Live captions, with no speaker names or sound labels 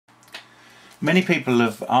Many people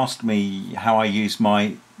have asked me how I use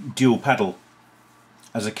my dual pedal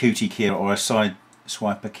as a cootie keyer or a side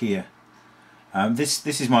swiper keyer.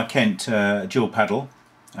 This is my Kent dual pedal.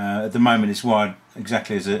 At the moment it's wired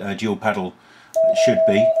exactly as a dual pedal should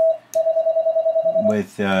be,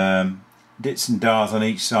 with dits and dars on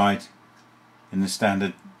each side in the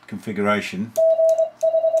standard configuration.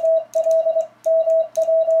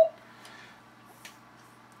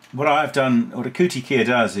 What I've done, what a cootie keyer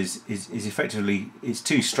does is effectively it's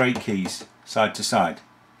two straight keys side to side.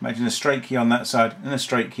 Imagine a straight key on that side and a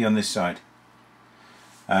straight key on this side.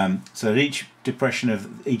 So that each depression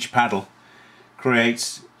of each paddle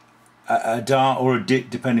creates a dar or a dit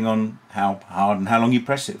depending on how hard and how long you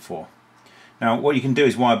press it for. Now what you can do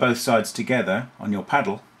is wire both sides together on your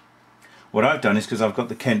paddle. What I've done is, because I've got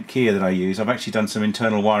the Kent keyer that I use, I've actually done some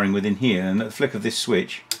internal wiring within here, and at the flick of this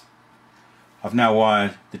switch I've now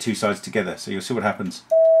wired the two sides together, so you'll see what happens.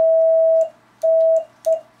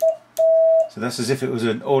 So that's as if it was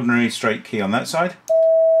an ordinary straight key on that side.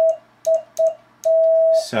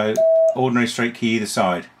 So ordinary straight key either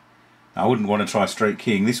side. Now, I wouldn't want to try straight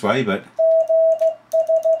keying this way, but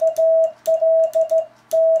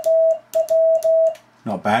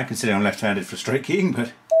not bad considering I'm left-handed for straight keying,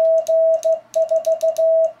 but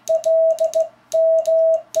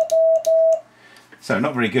so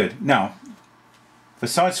not very good. Now, for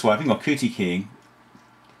side swiping or cootie keying,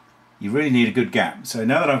 you really need a good gap. So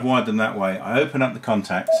now that I've wired them that way, I open up the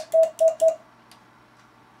contacts.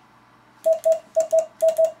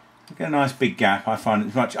 Get a nice big gap. I find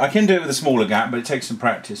it much. I can do it with a smaller gap, but it takes some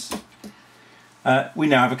practice. We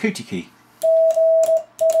now have a cootie key.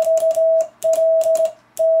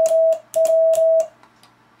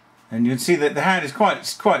 And you can see that the hand is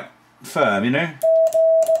quite firm, you know.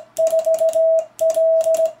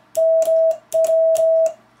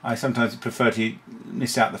 I sometimes prefer to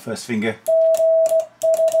miss out the first finger.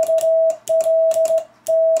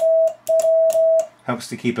 Helps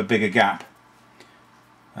to keep a bigger gap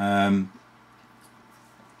to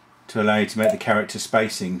allow you to make the character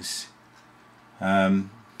spacings. And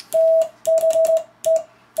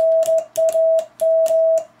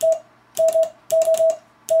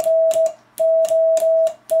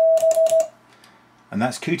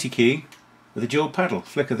that's cootie keying with a dual pedal.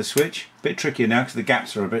 Flick of the switch. A bit trickier now because the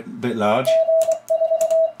gaps are a bit large.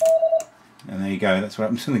 And there you go. That's what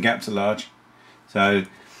happens when the gaps are large. So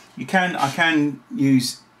I can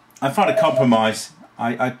use. I find a compromise.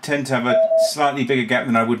 I tend to have a slightly bigger gap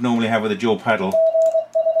than I would normally have with a dual pedal.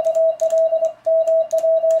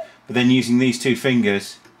 But then using these two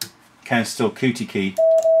fingers, can still cootie key.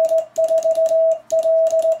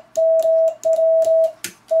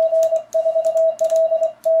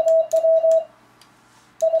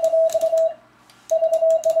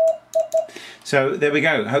 So there we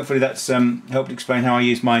go. Hopefully that's helped explain how I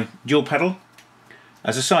use my dual pedal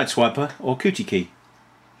as a side swiper or cootie key.